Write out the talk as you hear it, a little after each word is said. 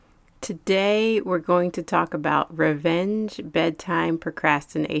today we're going to talk about revenge bedtime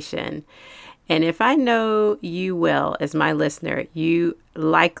procrastination. And if I know you well as my listener, you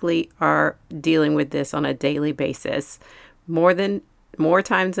likely are dealing with this on a daily basis. More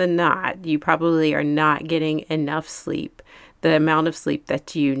times than not, you probably are not getting enough sleep, the amount of sleep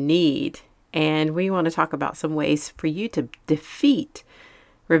that you need. And we want to talk about some ways for you to defeat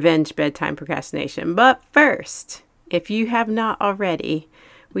revenge bedtime procrastination. But first, if you have not already,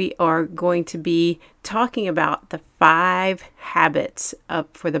 we are going to be talking about the 5 habits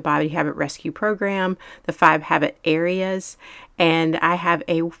for the Body Habit Rescue Program, the 5 habit areas. And I have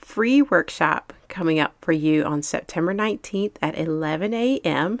a free workshop coming up for you on September 19th at 11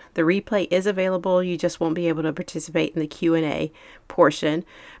 a.m. The replay is available. You just won't be able to participate in the Q&A portion,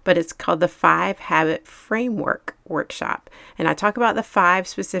 but it's called the 5 Habit Framework Workshop. And I talk about the 5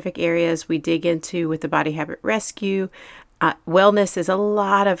 specific areas we dig into with the Body Habit Rescue. Wellness is a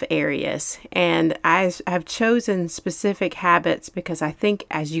lot of areas, and I have chosen specific habits because I think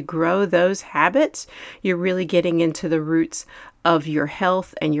as you grow those habits, you're really getting into the roots of your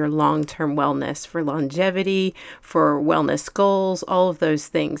health and your long-term wellness for longevity, for wellness goals, all of those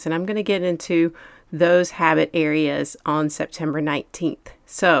things. And I'm going to get into those habit areas on September 19th.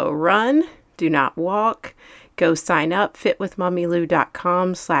 So run, do not walk. Go sign up,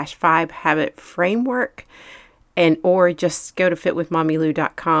 fitwithmommylou.com/5habit-framework. Or just go to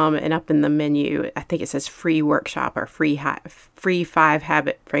fitwithmommylou.com and up in the menu, I think it says free workshop or free 5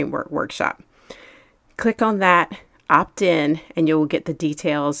 habit framework workshop. Click on that, opt in, and you will get the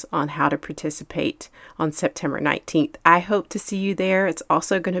details on how to participate on September 19th. I hope to see you there. It's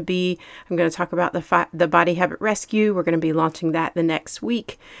also going to be, I'm going to talk about the Body Habit Rescue. We're going to be launching that the next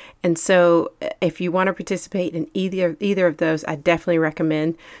week. And so if you want to participate in either of those, I definitely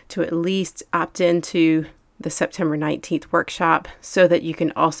recommend to at least opt into the September 19th workshop so that you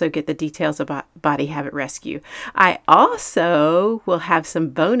can also get the details about Body Habit Rescue. I also will have some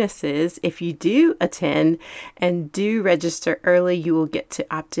bonuses. If you do attend and do register early, you will get to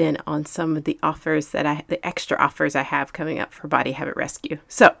opt in on some of the the extra offers I have coming up for Body Habit Rescue.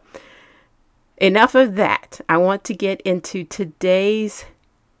 So enough of that. I want to get into today's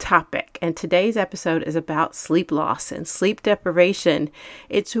topic, and today's episode is about sleep loss and sleep deprivation.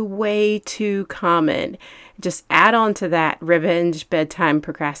 It's way too common. Just add on to that revenge bedtime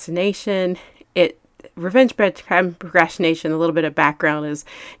procrastination. Revenge bedtime procrastination, a little bit of background, is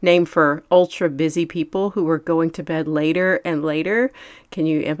named for ultra busy people who are going to bed later and later. Can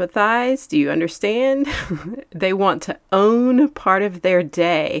you empathize? Do you understand? They want to own part of their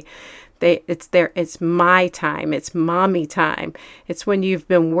day. It's my time. It's mommy time. It's when you've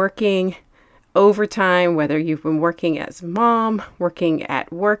been working overtime, whether you've been working as a mom, working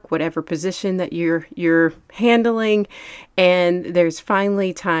at work, whatever position that you're handling, and there's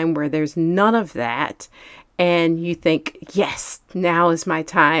finally time where there's none of that, and you think, yes, now is my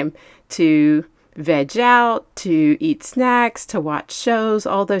time to veg out, to eat snacks, to watch shows,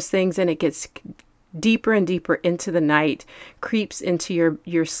 all those things, and it gets deeper and deeper into the night, creeps into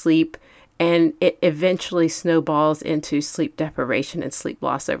your sleep, and it eventually snowballs into sleep deprivation and sleep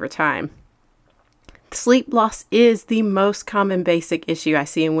loss over time. Sleep loss is the most common basic issue I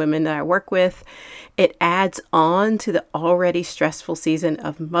see in women that I work with. It adds on to the already stressful season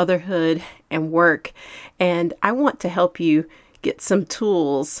of motherhood and work. And I want to help you get some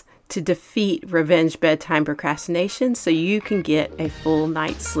tools to defeat revenge bedtime procrastination so you can get a full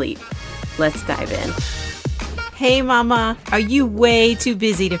night's sleep. Let's dive in. Hey mama, are you way too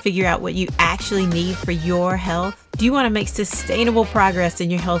busy to figure out what you actually need for your health? Do you want to make sustainable progress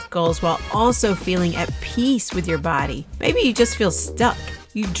in your health goals while also feeling at peace with your body? Maybe you just feel stuck.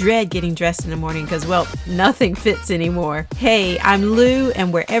 You dread getting dressed in the morning because, well, nothing fits anymore. Hey, I'm Lou,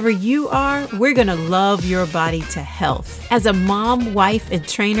 and wherever you are, we're going to love your body to health. As a mom, wife, and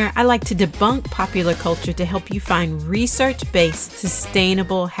trainer, I like to debunk popular culture to help you find research-based,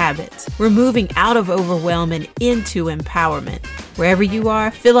 sustainable habits. We're moving out of overwhelm and into empowerment. Wherever you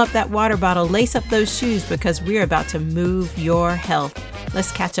are, fill up that water bottle, lace up those shoes, because we're about to move your health.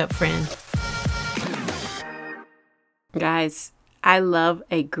 Let's catch up, friend. Guys, I love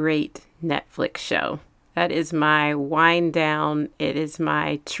a great Netflix show. That is my wind down. It is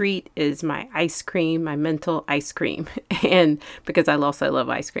my treat. It is my ice cream, my mental ice cream. And because I also love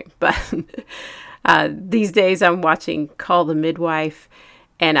ice cream. But these days I'm watching Call the Midwife.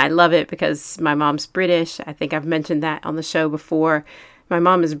 And I love it because my mom's British. I think I've mentioned that on the show before. My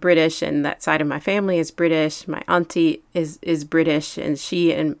mom is British, and that side of my family is British. My auntie is British, and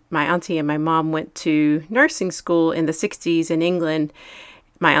she and my auntie and my mom went to nursing school in the 60s in England.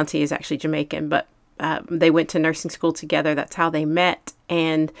 My auntie is actually Jamaican, but they went to nursing school together. That's how they met.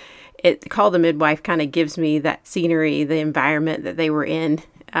 And Call the Midwife kind of gives me that scenery, the environment that they were in.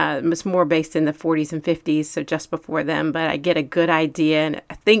 It's more based in the 40s and 50s, so just before them, but I get a good idea. And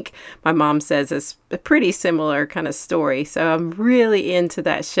I think my mom says it's a pretty similar kind of story. So I'm really into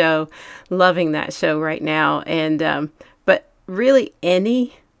that show, loving that show right now. And, but really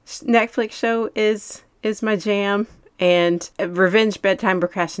any Netflix show is my jam. And revenge bedtime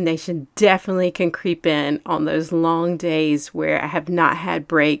procrastination definitely can creep in on those long days where I have not had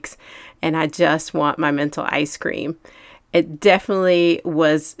breaks and I just want my mental ice cream. It definitely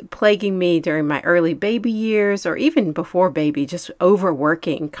was plaguing me during my early baby years or even before baby, just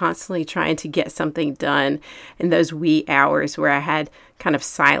overworking, constantly trying to get something done in those wee hours where I had kind of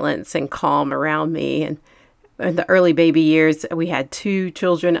silence and calm around me. And in the early baby years, we had 2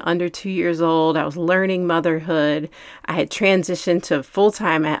 children under 2 years old. I was learning motherhood. I had transitioned to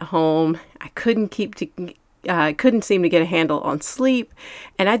full-time at home. I couldn't seem to get a handle on sleep.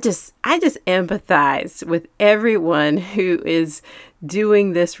 And I just empathize with everyone who is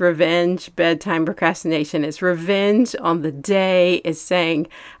doing this revenge bedtime procrastination. It's revenge on the day. It's saying,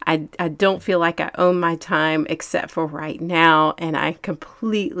 I don't feel like I own my time except for right now. And I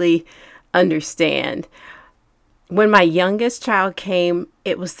completely understand. When my youngest child came,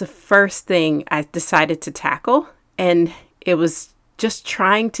 it was the first thing I decided to tackle. And it was just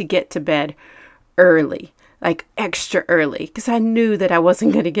trying to get to bed early, like extra early, because I knew that I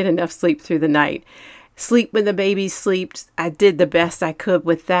wasn't going to get enough sleep through the night. Sleep when the baby sleeps. I did the best I could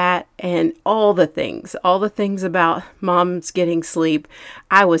with that, and all the things about moms getting sleep.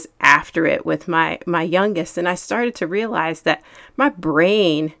 I was after it with my youngest, and I started to realize that my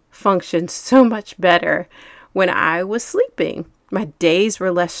brain functioned so much better when I was sleeping. My days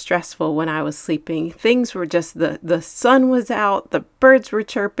were less stressful when I was sleeping. Things were just, the sun was out, the birds were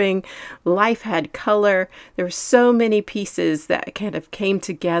chirping, life had color. There were so many pieces that kind of came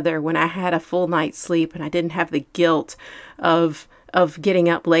together when I had a full night's sleep and I didn't have the guilt of getting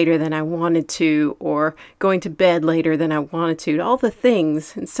up later than I wanted to or going to bed later than I wanted to, all the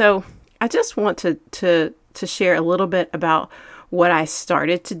things. And so I just want to share a little bit about what I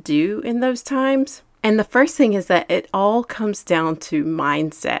started to do in those times. And the first thing is that it all comes down to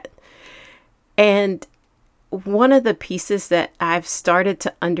mindset. And one of the pieces that I've started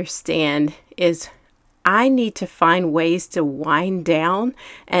to understand is I need to find ways to wind down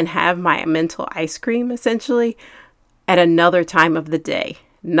and have my mental ice cream essentially at another time of the day,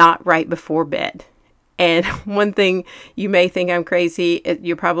 not right before bed. And one thing, you may think I'm crazy.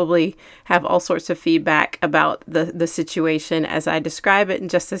 You probably have all sorts of feedback about the situation as I describe it in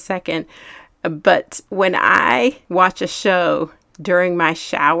just a second. But when I watch a show during my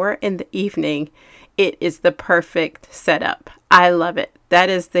shower in the evening, it is the perfect setup. I love it. That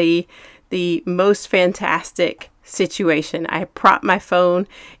is the most fantastic situation. I prop my phone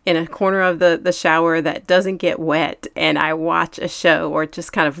in a corner of the shower that doesn't get wet, and I watch a show or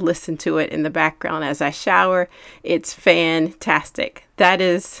just kind of listen to it in the background as I shower. It's fantastic. That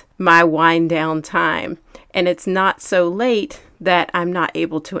is my wind down time. And it's not so late that I'm not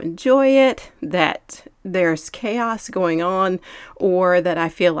able to enjoy it, that there's chaos going on, or that I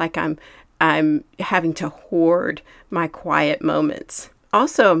feel like I'm having to hoard my quiet moments.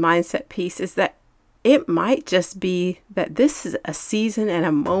 Also, a mindset piece is that it might just be that this is a season and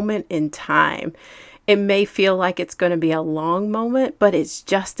a moment in time. It may feel like it's going to be a long moment, but it's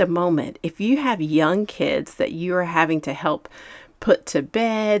just a moment. If you have young kids that you are having to help put to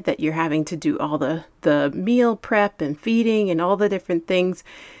bed, that you're having to do all the meal prep and feeding and all the different things,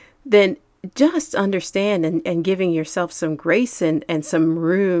 then just understand and giving yourself some grace and some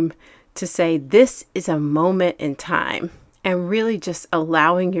room to say, this is a moment in time. And really just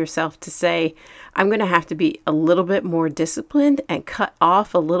allowing yourself to say, I'm going to have to be a little bit more disciplined and cut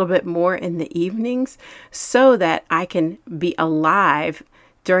off a little bit more in the evenings so that I can be alive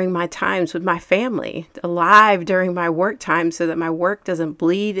during my times with my family, alive during my work time so that my work doesn't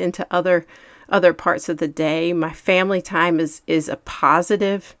bleed into other parts of the day. My family time is a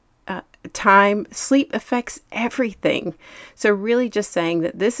positive time. Sleep affects everything. So really just saying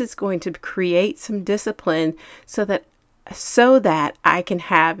that this is going to create some discipline so that I can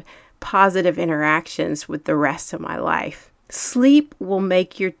have positive interactions with the rest of my life. Sleep will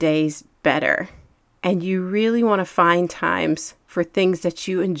make your days better. And you really want to find times for things that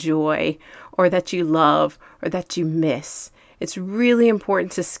you enjoy or that you love or that you miss. It's really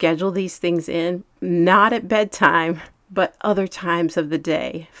important to schedule these things in, not at bedtime, but other times of the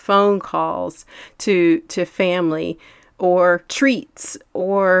day. Phone calls to family, or treats,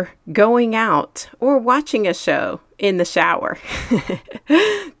 or going out, or watching a show in the shower.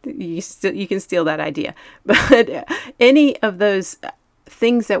 You can steal that idea. But any of those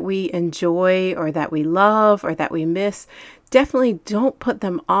things that we enjoy or that we love or that we miss, definitely don't put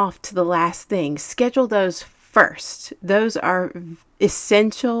them off to the last thing. Schedule those first. Those are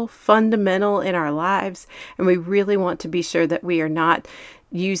essential, fundamental in our lives, and we really want to be sure that we are not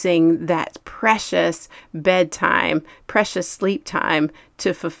using that precious bedtime, precious sleep time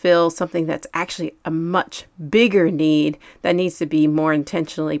to fulfill something that's actually a much bigger need that needs to be more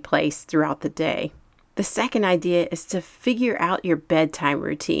intentionally placed throughout the day. The second idea is to figure out your bedtime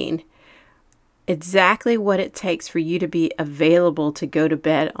routine. Exactly what it takes for you to be available to go to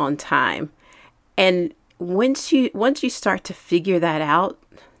bed on time. And once you start to figure that out,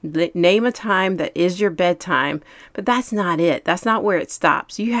 name a time that is your bedtime, but that's not it. That's not where it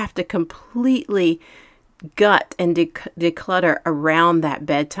stops. You have to completely gut and declutter around that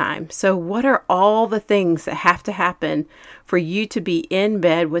bedtime. So what are all the things that have to happen for you to be in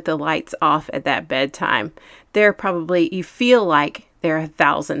bed with the lights off at that bedtime? You feel like there are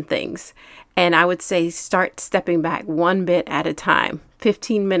 1,000 things. And I would say start stepping back one bit at a time.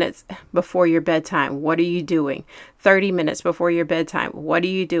 15 minutes before your bedtime, what are you doing? 30 minutes before your bedtime, what are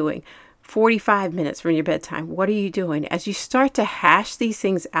you doing? 45 minutes from your bedtime, what are you doing? As you start to hash these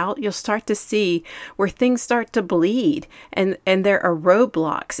things out, you'll start to see where things start to bleed and there are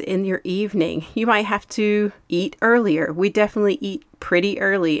roadblocks in your evening. You might have to eat earlier. We definitely eat pretty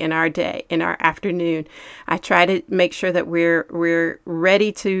early in our day, in our afternoon. I try to make sure that we're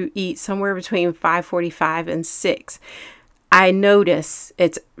ready to eat somewhere between 5:45 and 6. I notice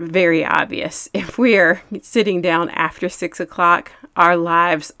it's very obvious. If we are sitting down after 6 o'clock, our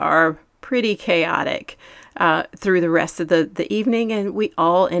lives are pretty chaotic through the rest of the evening, and we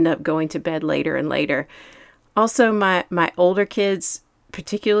all end up going to bed later and later. Also, my older kids,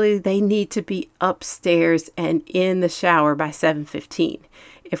 particularly, they need to be upstairs and in the shower by 7:15.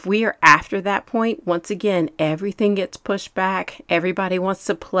 If we are after that point, once again, everything gets pushed back. Everybody wants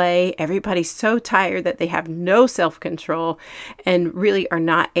to play. Everybody's so tired that they have no self-control and really are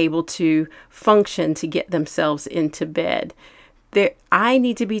not able to function to get themselves into bed. I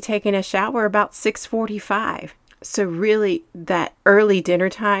need to be taking a shower about 6:45. So really, that early dinner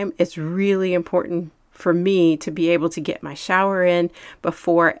time is really important for me to be able to get my shower in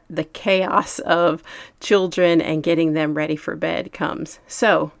before the chaos of children and getting them ready for bed comes.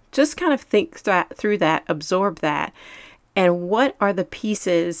 So just kind of think through that, absorb that. And what are the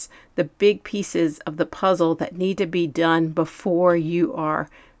pieces, the big pieces of the puzzle that need to be done before you are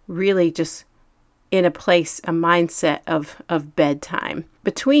really just in a mindset of bedtime?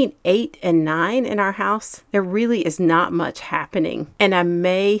 Between 8 and 9 in our house, there really is not much happening. And I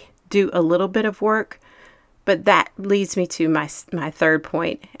may do a little bit of work, but that leads me to my third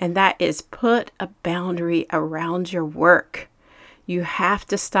point, and that is put a boundary around your work. You have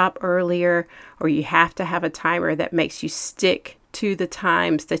to stop earlier, or you have to have a timer that makes you stick to the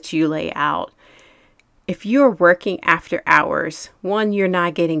times that you lay out. If you're working after hours, one, you're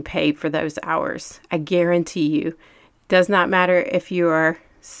not getting paid for those hours. I guarantee you. It does not matter if you are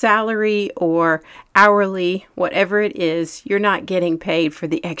salary or hourly, whatever it is, you're not getting paid for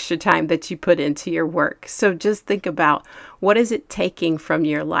the extra time that you put into your work. So just think about, what is it taking from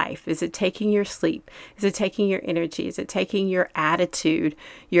your life? Is it taking your sleep? Is it taking your energy? Is it taking your attitude,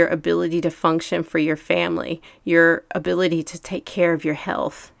 your ability to function for your family, your ability to take care of your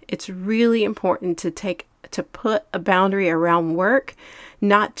health? It's really important to put a boundary around work,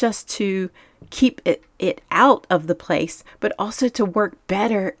 not just to keep it out of the place, but also to work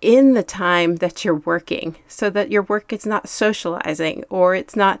better in the time that you're working, so that your work is not socializing, or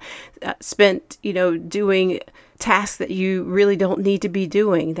it's not spent, doing tasks that you really don't need to be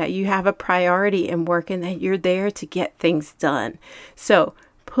doing, that you have a priority in work and that you're there to get things done. So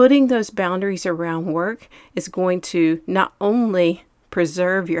putting those boundaries around work is going to not only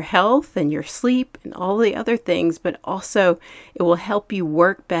preserve your health and your sleep and all the other things, but also it will help you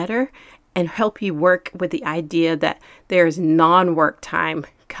work better and help you work with the idea that there is non-work time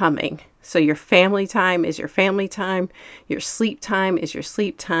coming. So your family time is your family time, your sleep time is your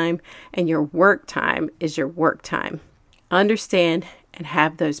sleep time, and your work time is your work time. Understand and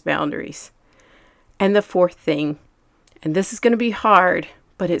have those boundaries. And the fourth thing, and this is going to be hard,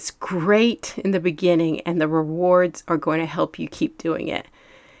 but it's great in the beginning, and the rewards are going to help you keep doing it.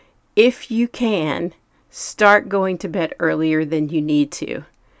 If you can, start going to bed earlier than you need to.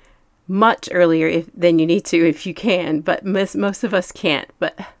 Much earlier than you need to if you can, but most of us can't.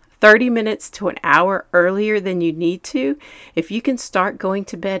 But 30 minutes to an hour earlier than you need to, if you can start going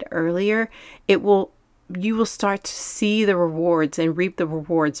to bed earlier, you will start to see the rewards and reap the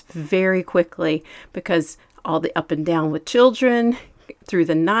rewards very quickly, because all the up and down with children through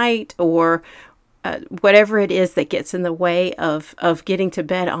the night, or whatever it is that gets in the way of getting to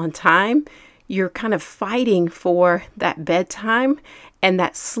bed on time, you're kind of fighting for that bedtime, and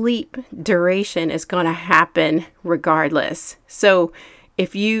that sleep duration is going to happen regardless. So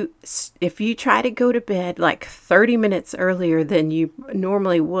if you try to go to bed like 30 minutes earlier than you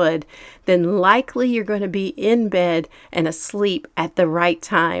normally would, then likely you're going to be in bed and asleep at the right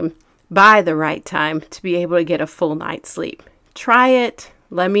time, by the right time, to be able to get a full night's sleep. Try it.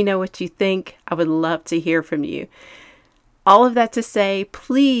 Let me know what you think. I would love to hear from you. All of that to say,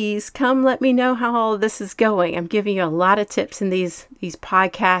 please come let me know how all of this is going. I'm giving you a lot of tips in these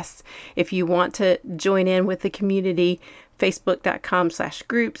podcasts. If you want to join in with the community,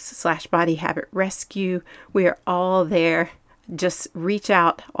 facebook.com/groups/body habit rescue. We are all there. Just reach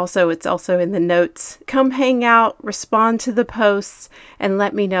out. Also, it's also in the notes. Come hang out, respond to the posts, and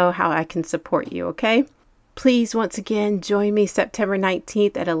let me know how I can support you, okay? Please, once again, join me September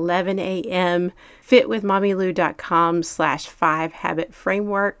 19th at 11 a.m.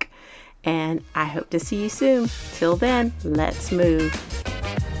 fitwithmommylou.com/5habit-framework. And I hope to see you soon. Till then, let's move.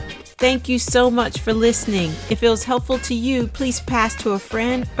 Thank you so much for listening. If it was helpful to you, please pass to a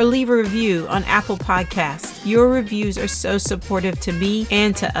friend or leave a review on Apple Podcasts. Your reviews are so supportive to me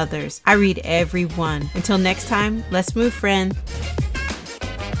and to others. I read every one. Until next time, let's move, friend.